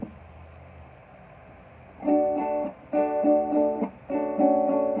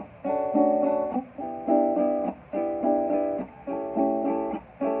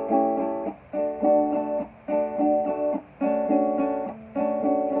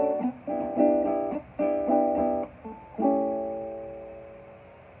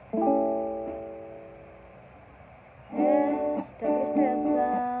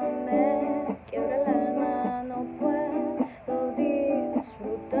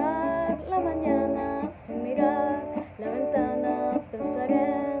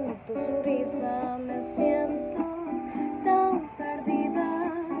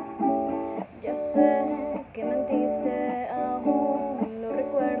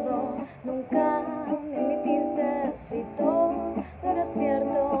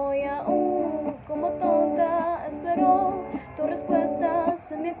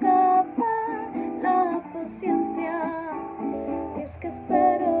acaba la paciencia. Es que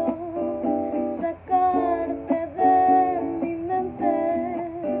espero sacarte de mi mente,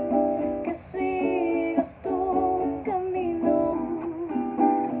 que sigas tu camino,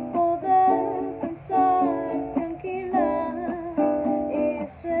 poder pensar tranquila y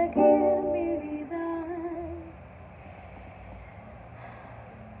seguir mi vida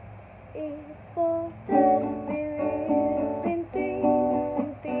y poder vivir sin ti,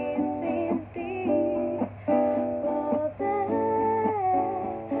 sin ti, sin ti.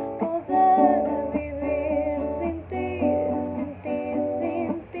 Poder vivir sin ti, sin ti,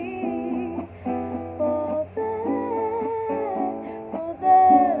 sin ti. Poder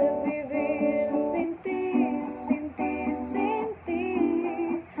vivir sin ti, sin ti, sin ti.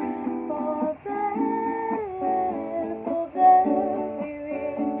 Poder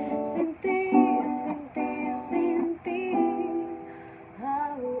vivir sin ti, sin ti, sin ti.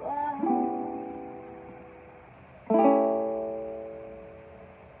 Au,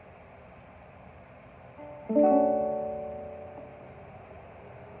 au.